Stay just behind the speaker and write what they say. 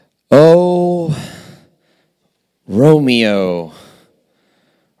Oh, Romeo,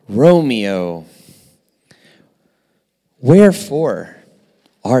 Romeo, wherefore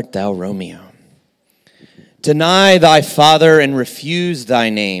art thou Romeo? Deny thy father and refuse thy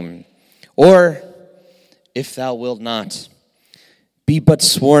name, or, if thou wilt not, be but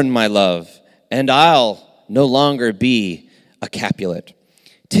sworn my love, and I'll no longer be a Capulet.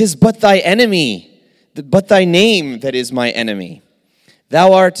 'Tis but thy enemy, but thy name that is my enemy.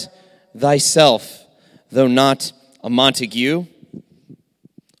 Thou art thyself, though not a Montague.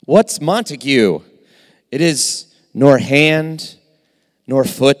 What's Montague? It is nor hand, nor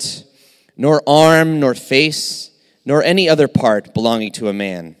foot, nor arm, nor face, nor any other part belonging to a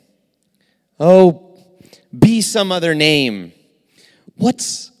man. Oh, be some other name.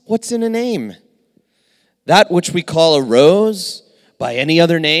 What's in a name? That which we call a rose, by any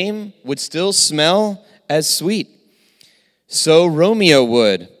other name, would still smell as sweet. So Romeo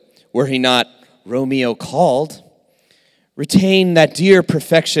would, were he not Romeo called, retain that dear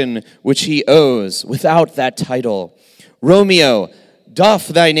perfection which he owes without that title. Romeo, doff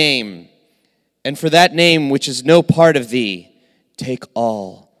thy name, and for that name which is no part of thee, take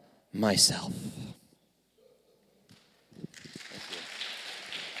all myself.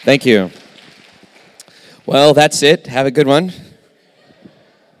 Thank you. Well, that's it. Have a good one.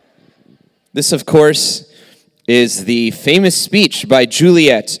 This, of course, is the famous speech by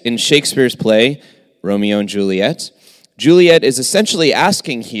Juliet in Shakespeare's play, Romeo and Juliet. Juliet is essentially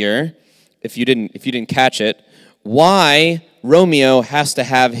asking here, if you didn't catch it, why Romeo has to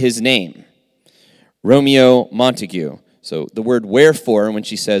have his name. Romeo Montague. So the word wherefore, when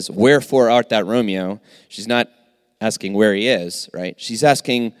she says, wherefore art thou Romeo, she's not asking where he is, right? She's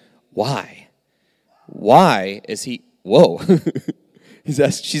asking why. Why is he, whoa.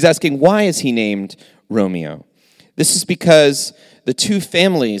 She's asking, why is he named Romeo? This is because the two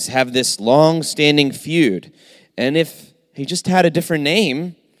families have this long-standing feud. And if he just had a different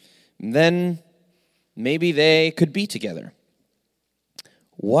name, then maybe they could be together.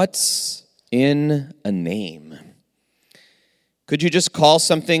 What's in a name? Could you just call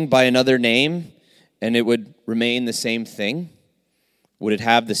something by another name and it would remain the same thing? Would it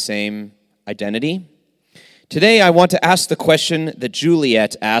have the same identity? Today I want to ask the question that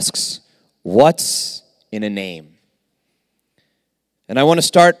Juliet asks, what's in a name? And I want to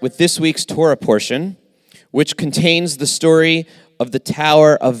start with this week's Torah portion, which contains the story of the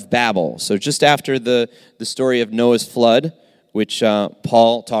Tower of Babel. So just after the story of Noah's flood, which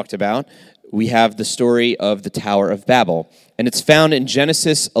Paul talked about, we have the story of the Tower of Babel. And it's found in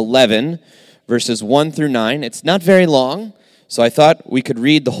Genesis 11, verses 1 through 9. It's not very long, so I thought we could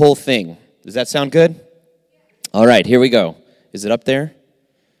read the whole thing. Does that sound good? All right, here we go. Is it up there?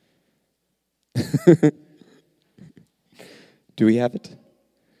 Do we have it?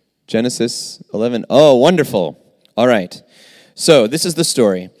 Genesis 11. Oh, wonderful. All right. So this is the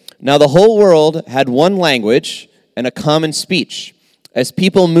story. Now the whole world had one language and a common speech. As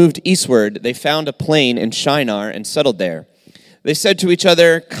people moved eastward, they found a plain in Shinar and settled there. They said to each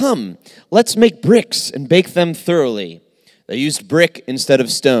other, "Come, let's make bricks and bake them thoroughly." They used brick instead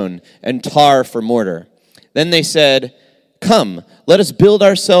of stone and tar for mortar. Then they said, "Come, let us build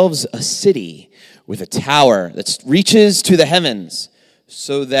ourselves a city with a tower that reaches to the heavens,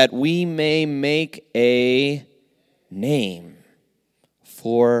 so that we may make a name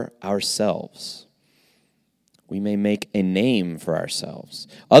for ourselves." We may make a name for ourselves.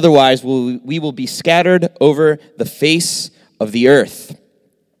 Otherwise, we will be scattered over the face of the earth.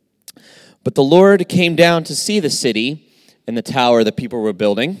 But the Lord came down to see the city and the tower that people were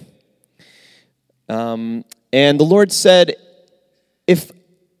building. And the Lord said,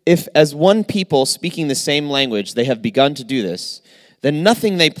 if as one people speaking the same language they have begun to do this, then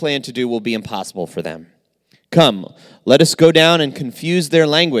nothing they plan to do will be impossible for them. Come, let us go down and confuse their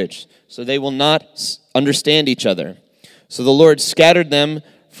language, so they will not understand each other. So the Lord scattered them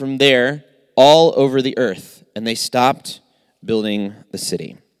from there all over the earth, and they stopped building the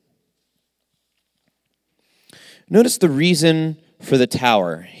city. Notice the reason for the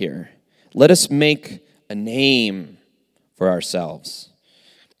tower here. Let us make a name for ourselves.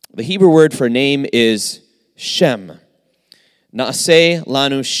 The Hebrew word for name is Shem. Na'aseh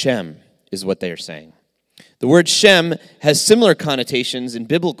lanu Shem is what they are saying. The word Shem has similar connotations in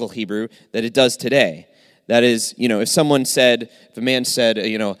biblical Hebrew that it does today. That is, if a man said,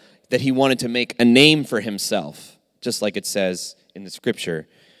 that he wanted to make a name for himself, just like it says in the scripture,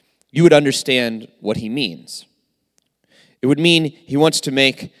 you would understand what he means. It would mean he wants to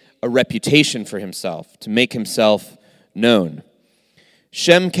make a reputation for himself, to make himself known.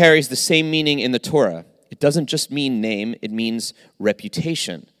 Shem carries the same meaning in the Torah. It doesn't just mean name, it means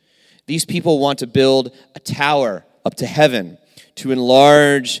reputation. These people want to build a tower up to heaven to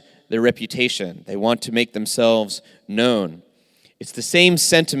enlarge their reputation. They want to make themselves known. It's the same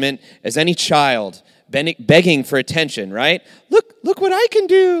sentiment as any child begging for attention, right? Look what I can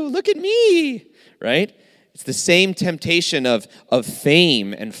do. Look at me, right? It's the same temptation of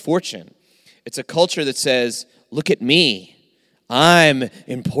fame and fortune. It's a culture that says, look at me. I'm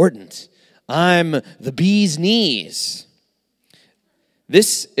important. I'm the bee's knees.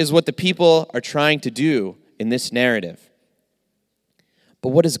 This is what the people are trying to do in this narrative. But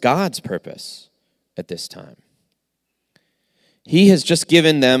what is God's purpose at this time? He has just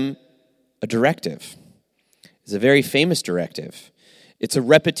given them a directive. It's a very famous directive. It's a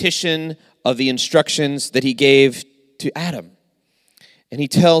repetition of the instructions that he gave to Adam. And he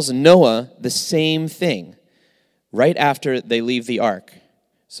tells Noah the same thing right after they leave the ark.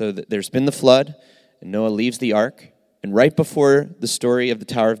 So there's been the flood, and Noah leaves the ark. And right before the story of the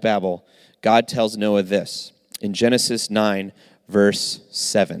Tower of Babel, God tells Noah this in Genesis 9, verse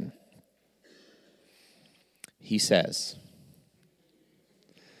 7. He says,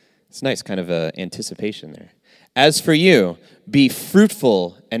 it's nice kind of anticipation there. As for you, be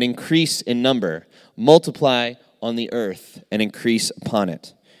fruitful and increase in number. Multiply on the earth and increase upon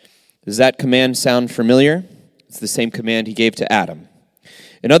it. Does that command sound familiar? It's the same command he gave to Adam.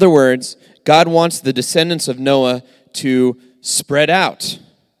 In other words, God wants the descendants of Noah to spread out.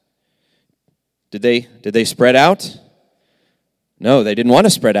 Did they spread out? No, they didn't want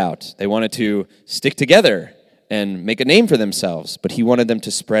to spread out. They wanted to stick together and make a name for themselves, but he wanted them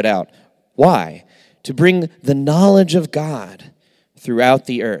to spread out. Why? To bring the knowledge of God throughout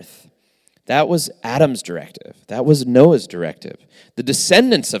the earth. That was Adam's directive. That was Noah's directive. The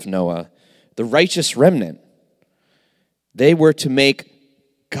descendants of Noah, the righteous remnant, they were to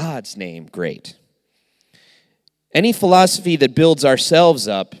make God's name great. Any philosophy that builds ourselves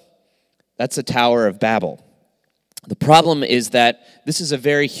up, that's a Tower of Babel. The problem is that this is a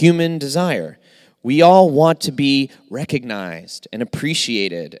very human desire. We all want to be recognized and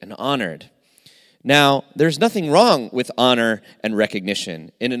appreciated and honored. Now, there's nothing wrong with honor and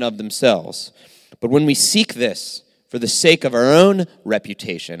recognition in and of themselves. But when we seek this for the sake of our own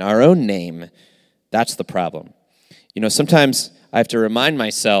reputation, our own name, that's the problem. You know, sometimes I have to remind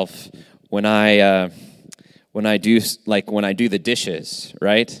myself when I do the dishes,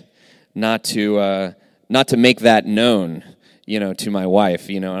 right? Not to make that known, to my wife,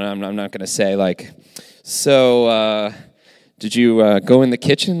 and I'm not going to say like, so did you go in the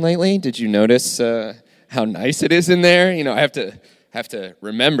kitchen lately? Did you notice how nice it is in there? I have to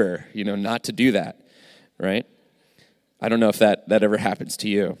remember, not to do that, right? I don't know if that ever happens to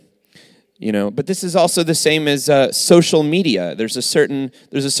you. But this is also the same as social media. There's a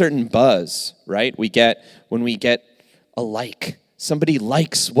certain buzz, right? We get when we get a like. Somebody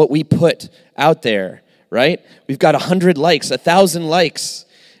likes what we put out there, right? We've got 100 likes, 1,000 likes,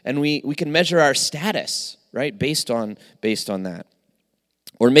 and we can measure our status, right? Based on that.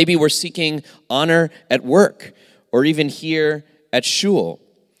 Or maybe we're seeking honor at work, or even here at shul.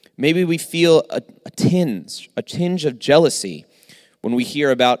 Maybe we feel a tinge of jealousy when we hear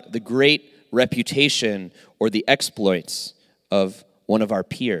about the great reputation or the exploits of one of our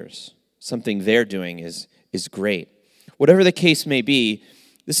peers. Something they're doing is great. Whatever the case may be,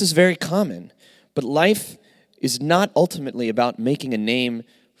 this is very common. But life is not ultimately about making a name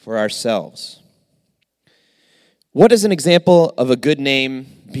for ourselves. What is an example of a good name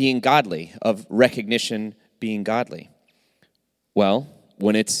being godly, of recognition being godly? Well,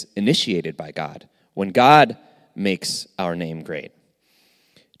 when it's initiated by God, when God makes our name great.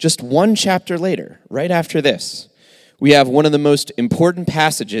 Just one chapter later, right after this, we have one of the most important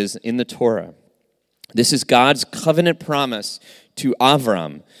passages in the Torah. This is God's covenant promise to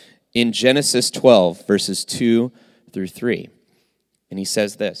Avram in Genesis 12, verses 2 through 3. And he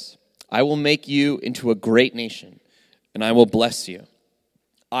says this, I will make you into a great nation, and I will bless you.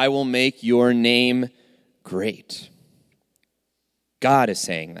 I will make your name great. God is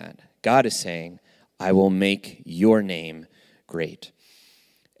saying that. God is saying, I will make your name great.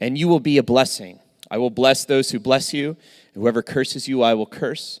 And you will be a blessing. I will bless those who bless you. Whoever curses you, I will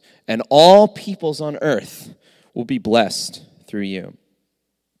curse. And all peoples on earth will be blessed through you.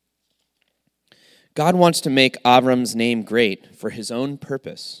 God wants to make Avram's name great for his own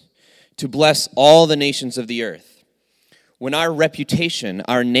purpose, to bless all the nations of the earth. When our reputation,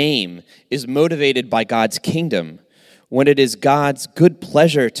 our name, is motivated by God's kingdom, when it is God's good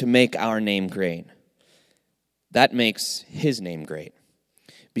pleasure to make our name great, that makes his name great.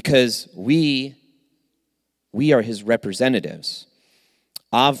 Because we are his representatives.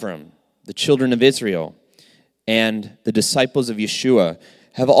 Avram, the children of Israel, and the disciples of Yeshua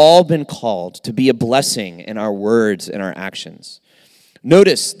have all been called to be a blessing in our words and our actions.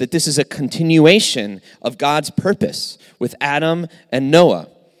 Notice that this is a continuation of God's purpose with Adam and Noah,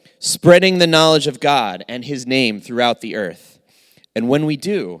 spreading the knowledge of God and his name throughout the earth. And when we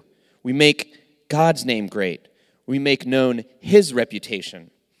do, we make God's name great. We make known his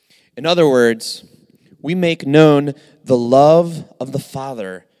reputation. In other words, we make known the love of the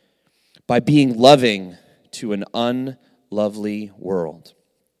Father by being loving to an unlovely world.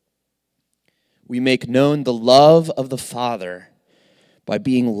 We make known the love of the Father by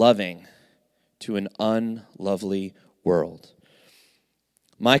being loving to an unlovely world.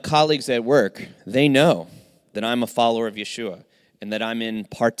 My colleagues at work, they know that I'm a follower of Yeshua and that I'm in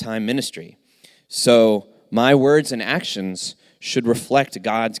part-time ministry. So my words and actions should reflect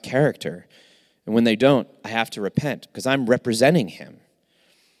God's character. And when they don't, I have to repent because I'm representing him.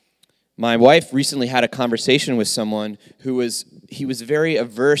 My wife recently had a conversation with someone who was very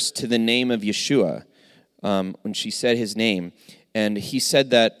averse to the name of Yeshua when she said his name. And he said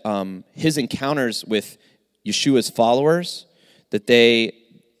that his encounters with Yeshua's followers, that they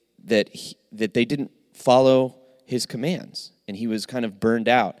didn't follow his commands. And he was kind of burned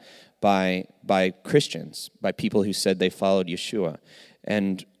out by Christians, by people who said they followed Yeshua.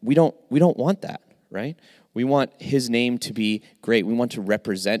 And we don't want that, right? We want his name to be great. We want to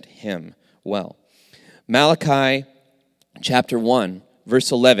represent him well. Malachi chapter 1,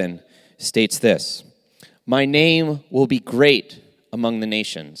 verse 11 states this: "My name will be great among the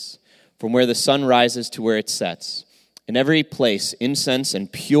nations, from where the sun rises to where it sets. In every place incense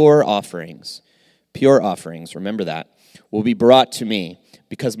and pure offerings, remember that, will be brought to me,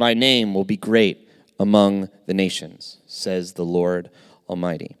 because my name will be great among the nations, says the Lord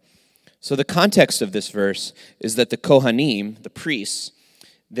Almighty." So the context of this verse is that the Kohanim, the priests,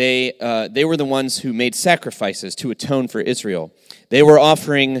 they were the ones who made sacrifices to atone for Israel. They were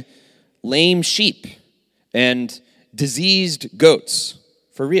offering lame sheep and diseased goats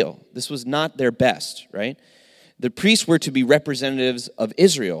for real. This was not their best, right? The priests were to be representatives of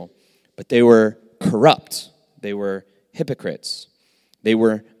Israel, but they were corrupt. They were hypocrites. They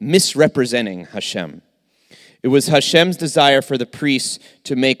were misrepresenting Hashem. It was Hashem's desire for the priests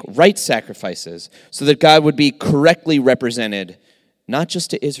to make right sacrifices so that God would be correctly represented, not just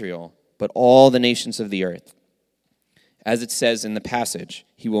to Israel, but all the nations of the earth. As it says in the passage,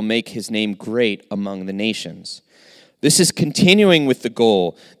 he will make his name great among the nations. This is continuing with the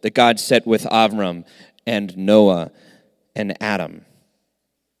goal that God set with Avram and Noah and Adam.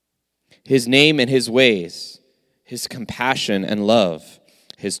 His name and his ways, his compassion and love,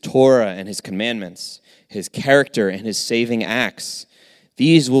 his Torah and his commandments, his character and his saving acts,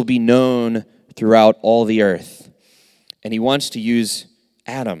 these will be known throughout all the earth. And he wants to use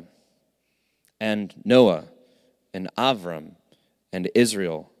Adam and Noah and Avram and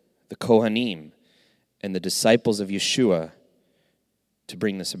Israel, the Kohanim, and the disciples of Yeshua to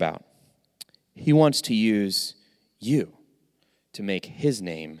bring this about. He wants to use you to make his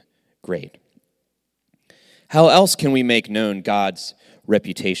name great. How else can we make known God's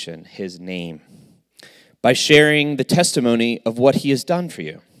reputation, his name? By sharing the testimony of what he has done for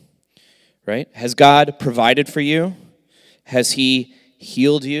you, right? Has God provided for you? Has he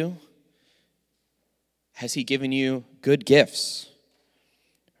healed you? Has he given you good gifts,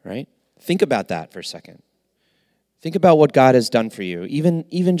 right? Think about that for a second. Think about what God has done for you,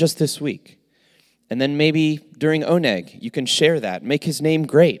 even just this week. And then maybe during Oneg, you can share that, make his name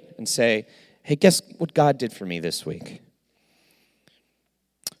great, and say, hey, guess what God did for me this week?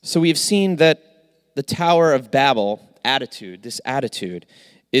 So we've seen that the Tower of Babel attitude, this attitude,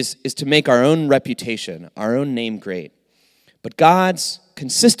 is to make our own reputation, our own name great. But God's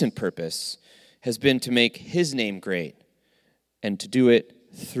consistent purpose has been to make his name great and to do it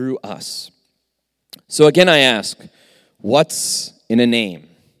through us. So again, I ask, what's in a name,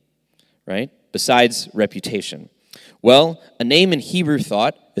 right? Besides reputation. Well, a name in Hebrew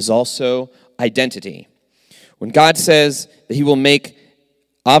thought is also identity. When God says that he will make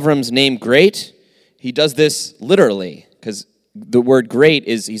Avram's name great, he does this literally, because the word great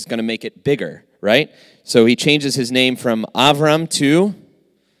is he's going to make it bigger, right? So he changes his name from Avram to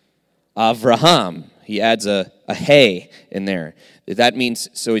Avraham. He adds a hey in there. That means,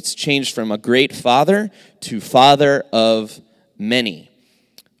 so it's changed from a great father to father of many.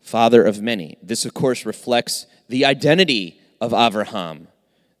 Father of many. This, of course, reflects the identity of Avraham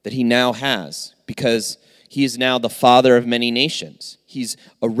that he now has, because he is now the father of many nations. He's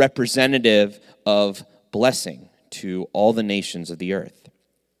a representative of blessing to all the nations of the earth.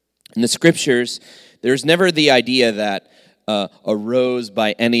 In the scriptures, there's never the idea that a rose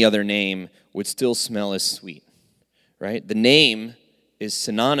by any other name would still smell as sweet, right? The name is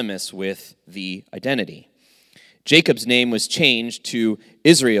synonymous with the identity. Jacob's name was changed to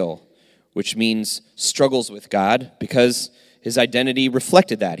Israel, which means struggles with God, because his identity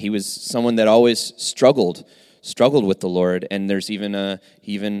reflected that. He was someone that always struggled with the Lord, and he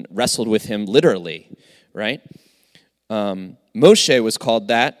even wrestled with him literally, right? Moshe was called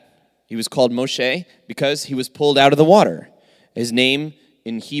that. He was called Moshe because he was pulled out of the water. His name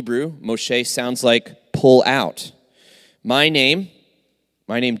in Hebrew, Moshe, sounds like pull out. My name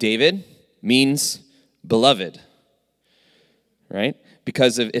David, means beloved, right?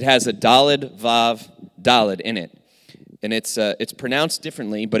 Because it has a daled, vav, daled in it. And it's pronounced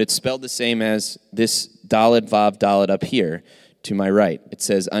differently, but it's spelled the same as this daled, vav, daled up here to my right. It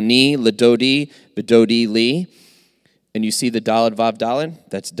says, Ani, ledodi, bedodi, li. And you see the daled, vav, daled?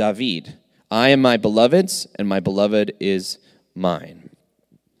 That's David. I am my beloved's, and my beloved is mine.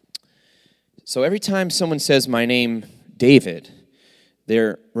 So every time someone says my name, David,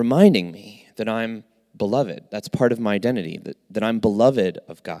 they're reminding me that I'm beloved. That's part of my identity, that I'm beloved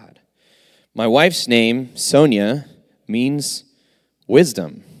of God. My wife's name, Sonia, means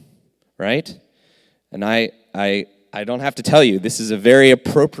wisdom, right? And I don't have to tell you, this is a very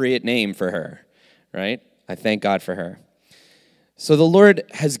appropriate name for her, right? I thank God for her. So the Lord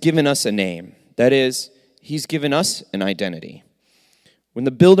has given us a name. That is, he's given us an identity. When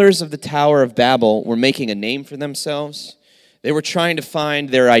the builders of the Tower of Babel were making a name for themselves, they were trying to find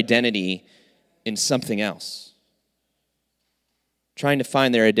their identity in something else. Trying to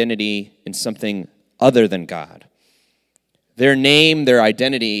find their identity in something other than God. Their name, their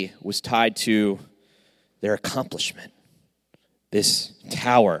identity was tied to their accomplishment. This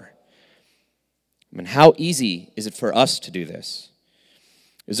tower. I mean, how easy is it for us to do this?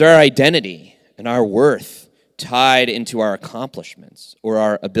 Is our identity and our worth tied into our accomplishments or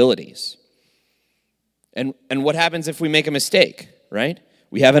our abilities? And what happens if we make a mistake, right?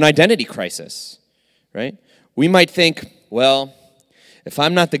 We have an identity crisis, right? We might think, well, if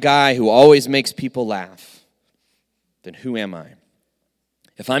I'm not the guy who always makes people laugh, then who am I?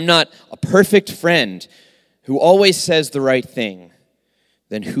 If I'm not a perfect friend who always says the right thing,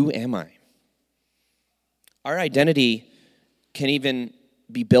 then who am I? Our identity can even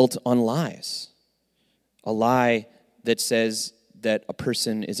be built on lies. A lie that says that a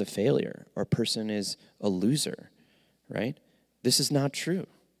person is a failure or a person is a loser, right? This is not true.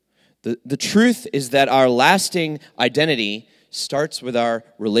 The truth is that our lasting identity starts with our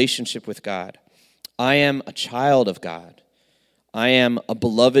relationship with God. I am a child of God. I am a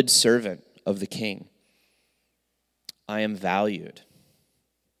beloved servant of the King. I am valued.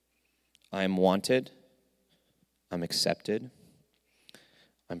 I am wanted. I'm accepted.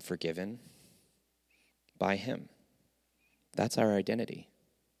 I'm forgiven by him. That's our identity.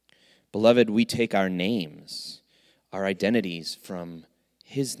 Beloved, we take our names, our identities from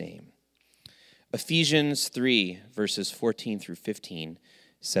his name. Ephesians 3, verses 14 through 15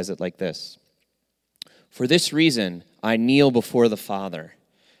 says it like this. For this reason, I kneel before the Father,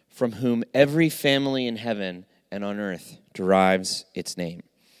 from whom every family in heaven and on earth derives its name.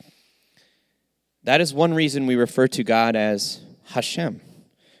 That is one reason we refer to God as Hashem,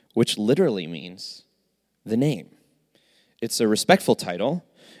 which literally means the name. It's a respectful title.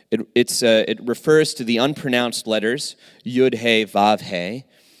 It refers to the unpronounced letters, Yud, He, Vav, He.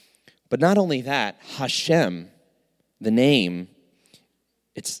 But not only that, Hashem, the name,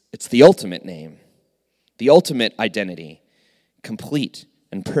 it's the ultimate name, the ultimate identity, complete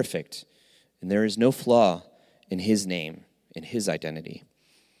and perfect. And there is no flaw in his name, in his identity.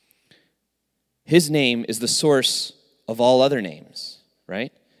 His name is the source of all other names,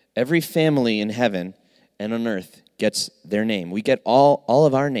 right? Every family in heaven and on earth gets their name. We get all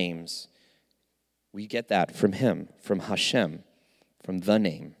of our names. We get that from him, from Hashem, from the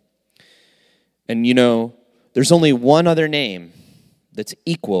name. And you know, there's only one other name that's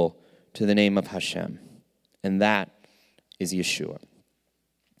equal to the name of Hashem, and that is Yeshua.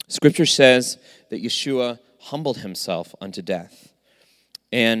 Scripture says that Yeshua humbled himself unto death.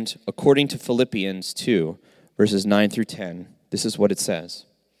 And according to Philippians 2, verses 9 through 10, this is what it says.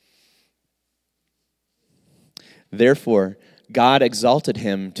 Therefore, God exalted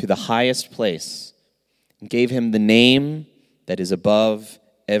him to the highest place and gave him the name that is above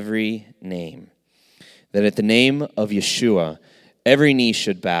every name, that at the name of Yeshua, every knee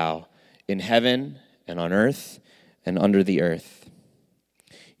should bow in heaven and on earth and under the earth.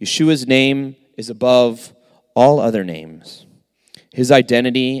 Yeshua's name is above all other names. His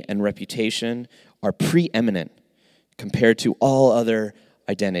identity and reputation are preeminent compared to all other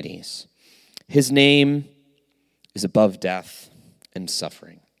identities. His name is above death and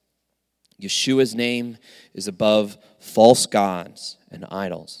suffering. Yeshua's name is above false gods and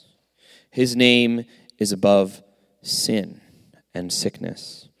idols. His name is above sin and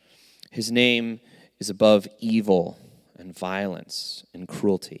sickness. His name is above evil and violence and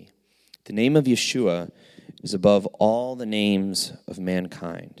cruelty. The name of Yeshua is above all the names of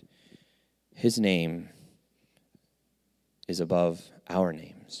mankind. His name is above our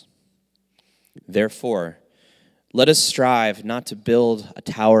names. Therefore, let us strive not to build a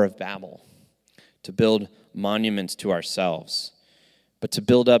Tower of Babel, to build monuments to ourselves, but to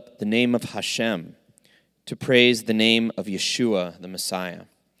build up the name of Hashem, to praise the name of Yeshua, the Messiah.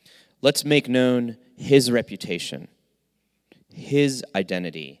 Let's make known his reputation, his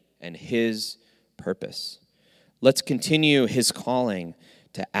identity, and his purpose. Let's continue his calling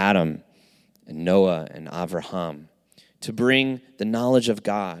to Adam and Noah and Abraham, to bring the knowledge of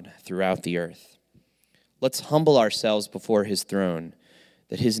God throughout the earth. Let's humble ourselves before his throne,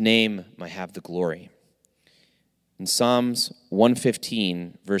 that his name might have the glory. In Psalms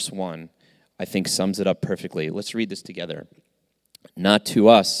 115, verse 1, I think sums it up perfectly. Let's read this together. Not to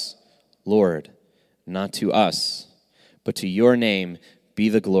us, Lord, not to us, but to your name be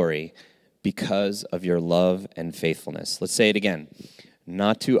the glory because of your love and faithfulness. Let's say it again.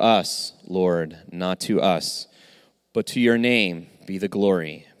 Not to us, Lord, not to us, but to your name be the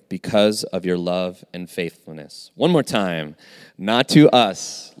glory because of your love and faithfulness. One more time. Not to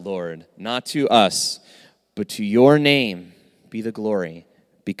us, Lord, not to us, but to your name be the glory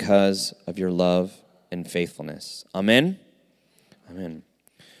because of your love and faithfulness. Amen? Amen.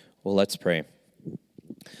 Well, let's pray.